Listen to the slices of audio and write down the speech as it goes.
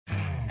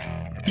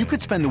You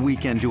could spend the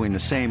weekend doing the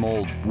same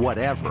old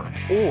whatever,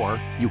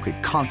 or you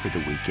could conquer the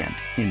weekend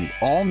in the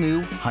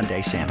all-new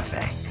Hyundai Santa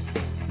Fe.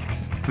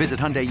 Visit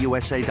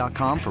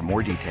HyundaiUSA.com for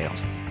more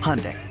details.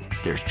 Hyundai,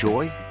 there's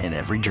joy in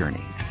every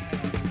journey.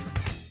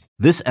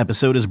 This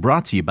episode is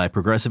brought to you by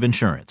Progressive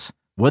Insurance.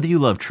 Whether you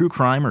love true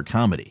crime or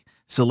comedy,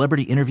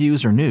 celebrity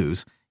interviews or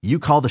news, you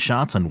call the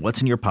shots on what's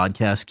in your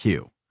podcast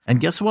queue. And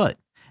guess what?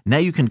 Now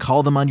you can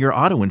call them on your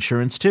auto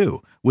insurance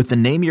too with the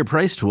Name Your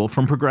Price tool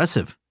from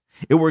Progressive.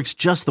 It works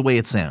just the way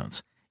it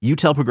sounds. You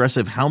tell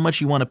Progressive how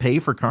much you want to pay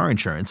for car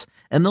insurance,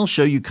 and they'll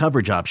show you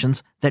coverage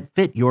options that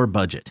fit your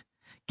budget.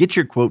 Get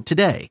your quote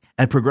today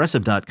at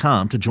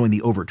Progressive.com to join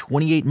the over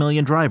 28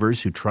 million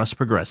drivers who trust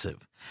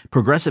Progressive.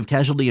 Progressive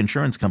Casualty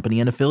Insurance Company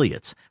and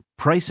Affiliates.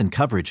 Price and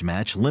coverage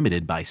match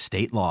limited by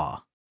state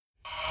law.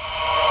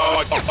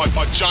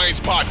 A Giants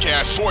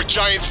podcast for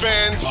Giants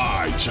fans.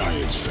 By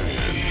Giants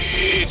fans.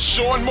 It's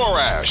Sean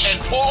Morash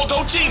and Paul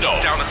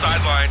Dottino. Down the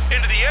sideline,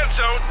 into the end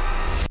zone.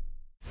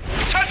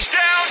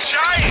 Touchdown,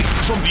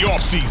 Giants! From the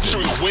offseason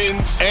through the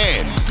wins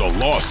and the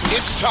losses,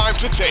 it's time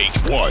to take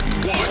one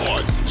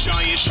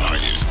Giant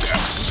step.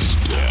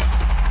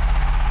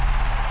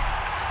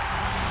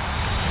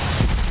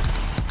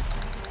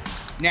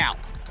 Now,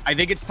 I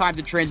think it's time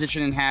to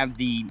transition and have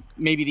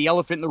maybe the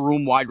elephant in the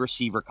room wide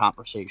receiver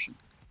conversation.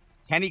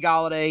 Kenny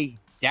Golladay,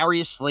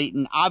 Darius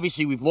Slayton.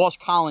 Obviously, we've lost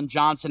Colin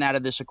Johnson out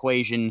of this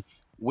equation.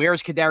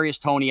 Where's Kadarius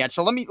Toney at?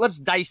 So let's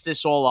dice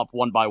this all up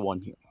one by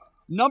one here.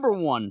 Number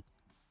one,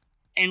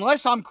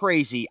 unless I'm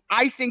crazy,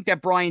 I think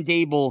that Brian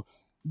Daboll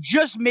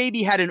just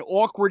maybe had an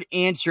awkward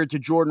answer to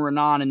Jordan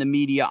Renan in the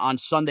media on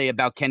Sunday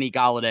about Kenny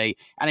Golladay.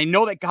 And I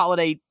know that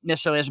Golladay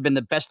necessarily hasn't been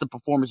the best of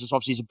performers this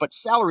offseason, but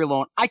salary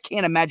alone, I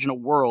can't imagine a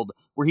world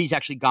where he's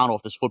actually gone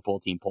off this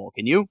football team, Paul.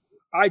 Can you?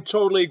 I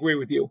totally agree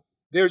with you.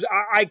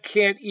 I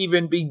can't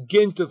even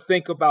begin to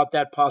think about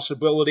that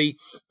possibility.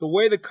 The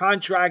way the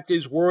contract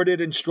is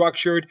worded and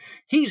structured,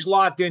 he's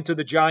locked into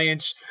the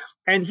Giants,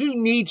 and he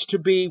needs to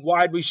be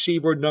wide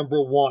receiver number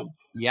one.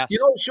 Yeah. You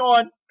know,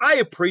 Sean, I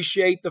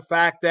appreciate the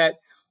fact that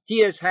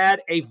he has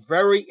had a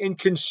very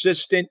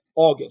inconsistent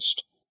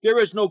August. There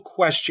is no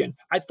question.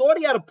 I thought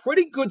he had a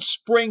pretty good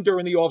spring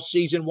during the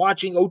offseason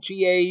watching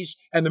OTAs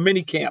and the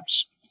mini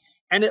camps.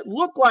 And it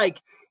looked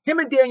like him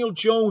and Daniel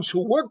Jones,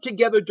 who worked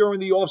together during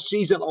the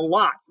offseason a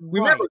lot.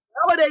 Remember,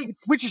 right. Golladay,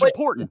 which is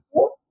important.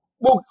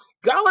 Well,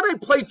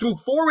 Golladay played through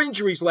 4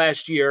 injuries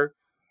last year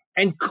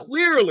and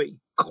clearly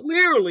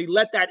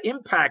let that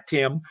impact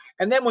him.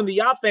 And then when the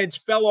offense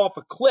fell off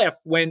a cliff,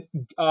 when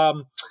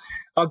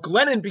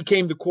Glennon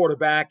became the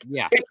quarterback,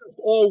 it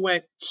all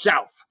went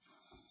south.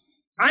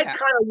 I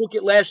kind of look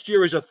at last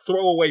year as a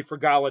throwaway for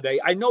Golladay.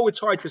 I know it's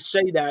hard to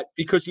say that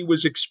because he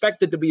was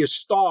expected to be a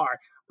star,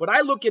 but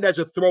I look at it as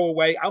a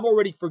throwaway. I'm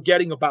already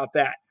forgetting about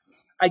that.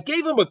 I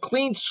gave him a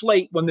clean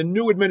slate when the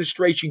new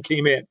administration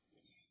came in.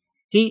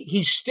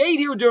 He stayed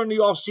here during the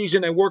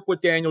offseason and worked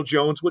with Daniel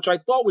Jones, which I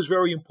thought was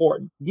very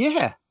important.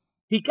 Yeah.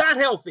 He got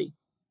healthy.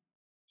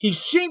 He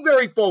seemed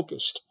very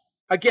focused.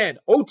 Again,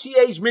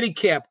 OTA's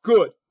minicamp,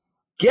 good.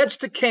 Gets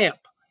to camp.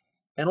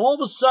 And all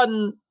of a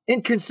sudden,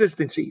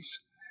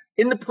 inconsistencies.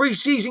 In the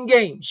preseason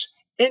games,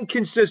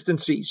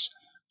 inconsistencies.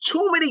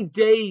 Too many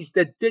days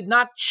that did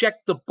not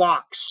check the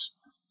box,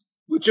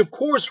 which of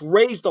course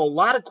raised a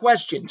lot of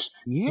questions.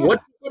 Yeah.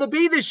 What's it going to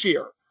be this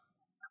year?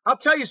 I'll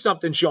tell you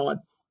something, Sean.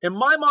 In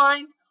my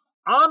mind,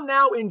 I'm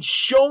now in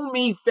show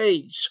me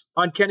phase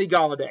on Kenny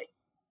Golladay.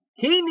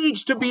 He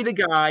needs to be the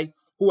guy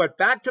who had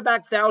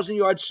back-to-back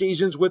 1,000-yard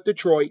seasons with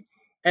Detroit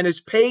and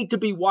is paid to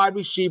be wide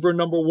receiver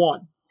number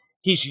one.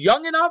 He's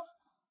young enough.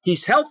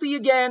 He's healthy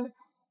again.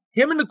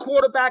 Him and the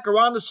quarterback are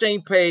on the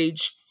same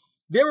page.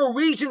 There are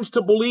reasons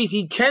to believe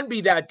he can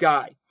be that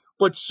guy.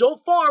 But so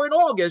far in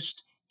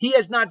August, he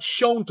has not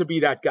shown to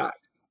be that guy.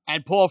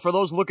 And Paul, for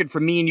those looking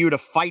for me and you to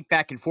fight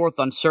back and forth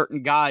on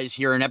certain guys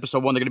here in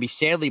episode 1, they're going to be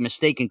sadly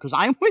mistaken because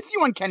I'm with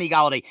you on Kenny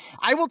Golladay.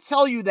 I will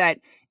tell you that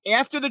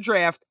after the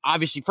draft,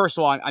 obviously, first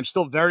of all, I'm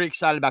still very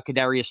excited about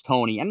Kadarius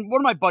Toney. And one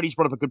of my buddies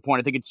brought up a good point.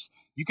 I think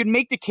you can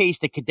make the case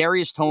that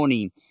Kadarius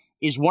Toney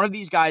is one of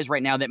these guys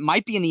right now that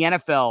might be in the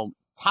NFL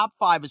top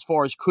 5 as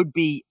far as could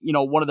be,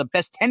 one of the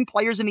best 10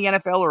 players in the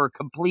NFL or a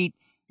complete,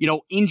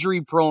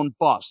 injury-prone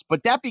bust.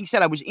 But that being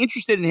said, I was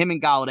interested in him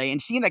and Golladay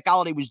and seeing that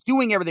Golladay was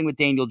doing everything with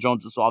Daniel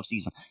Jones this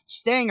offseason,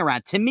 staying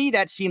around. To me,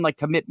 that seemed like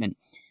commitment.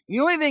 The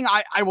only thing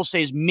I will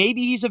say is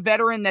maybe he's a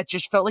veteran that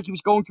just felt like he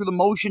was going through the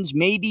motions.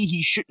 Maybe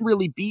he shouldn't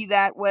really be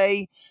that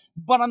way.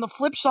 But on the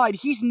flip side,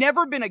 he's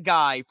never been a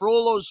guy, for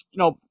all those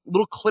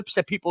little clips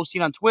that people have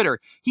seen on Twitter,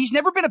 he's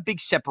never been a big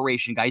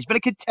separation guy. He's been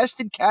a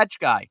contested catch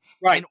guy.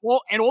 Right.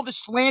 And all the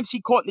slants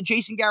he caught in the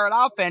Jason Garrett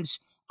offense,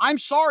 I'm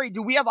sorry,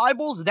 do we have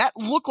eyeballs? That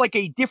looked like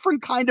a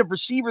different kind of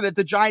receiver that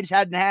the Giants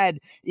hadn't had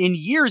in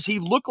years. He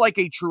looked like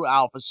a true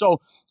alpha.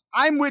 So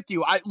I'm with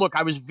you. I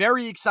was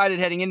very excited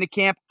heading into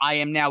camp. I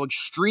am now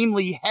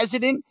extremely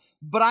hesitant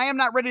but I am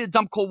not ready to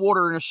dump cold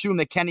water and assume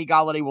that Kenny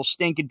Golladay will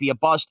stink and be a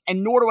bust.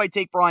 And nor do I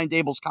take Brian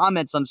Dable's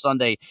comments on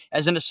Sunday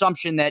as an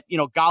assumption that,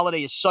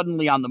 Golladay is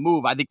suddenly on the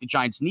move. I think the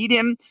Giants need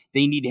him.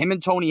 They need him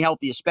and Tony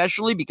healthy,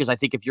 especially because I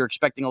think if you're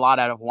expecting a lot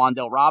out of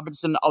Wan'Dale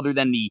Robinson, other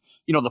than the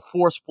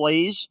forced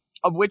plays,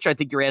 of which I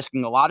think you're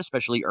asking a lot,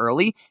 especially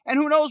early. And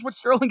who knows what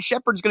Sterling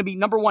Shepard is going to be.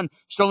 Number one,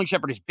 Sterling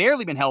Shepard has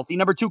barely been healthy.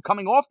 Number two,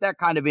 coming off that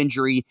kind of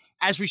injury,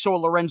 as we saw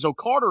Lorenzo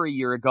Carter a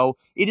year ago,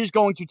 it is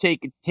going to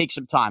take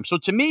some time. So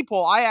to me,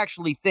 Paul, I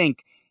actually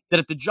think that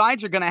if the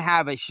Giants are going to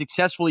have a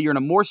successful year and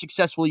a more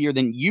successful year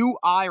than you,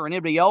 I, or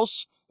anybody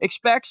else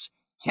expects,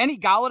 Kenny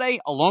Golladay,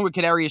 along with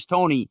Kadarius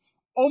Toney,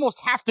 almost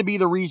have to be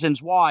the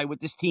reasons why with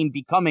this team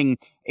becoming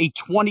a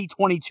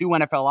 2022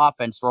 NFL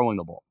offense throwing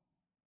the ball.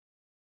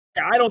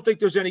 I don't think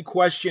there's any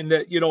question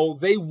that,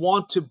 they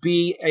want to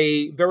be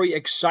a very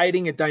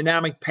exciting and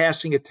dynamic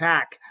passing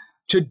attack.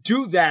 To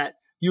do that,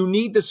 you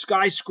need the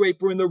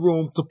skyscraper in the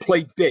room to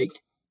play big.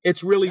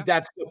 It's really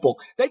that simple.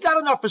 They got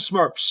enough of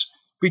Smurfs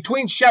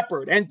between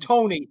Shepard and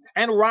Toney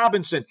and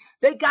Robinson.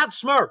 They got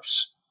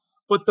Smurfs.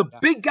 But the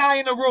big guy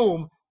in the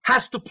room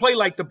has to play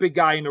like the big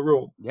guy in the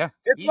room. Yeah.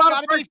 He's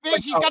got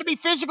to be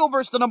physical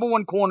versus the number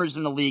one corners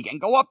in the league and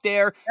go up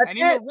there. And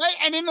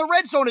in the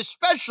red zone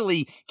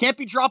especially, can't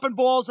be dropping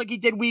balls like he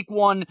did week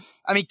one.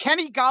 I mean,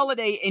 Kenny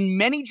Golladay in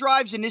many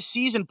drives in this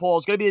season, Paul,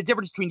 is going to be the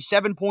difference between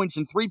 7 points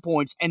and 3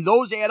 points, and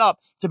those add up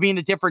to being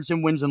the difference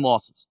in wins and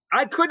losses.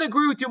 I couldn't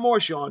agree with you more,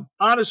 Sean,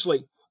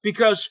 honestly,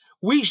 because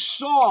we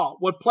saw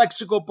what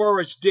Plexico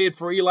Burress did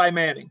for Eli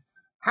Manning,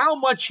 how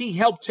much he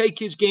helped take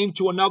his game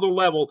to another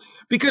level.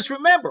 Because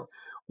remember,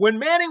 when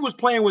Manning was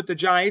playing with the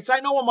Giants, I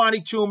know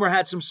Amani Toomer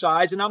had some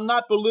size, and I'm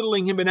not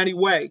belittling him in any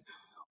way,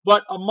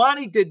 but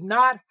Amani did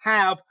not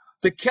have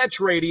the catch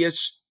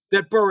radius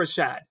that Burress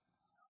had.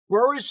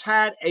 Burress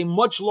had a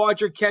much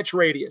larger catch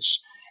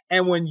radius,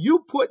 and when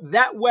you put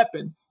that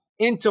weapon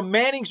into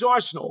Manning's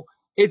arsenal,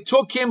 it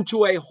took him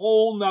to a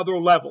whole nother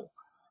level.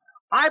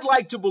 I'd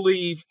like to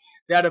believe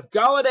that if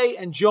Golladay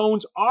and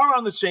Jones are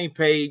on the same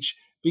page,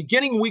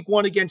 beginning week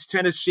one against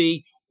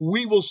Tennessee,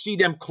 we will see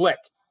them click.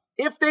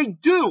 If they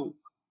do,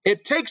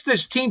 it takes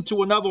this team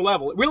to another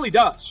level. It really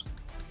does.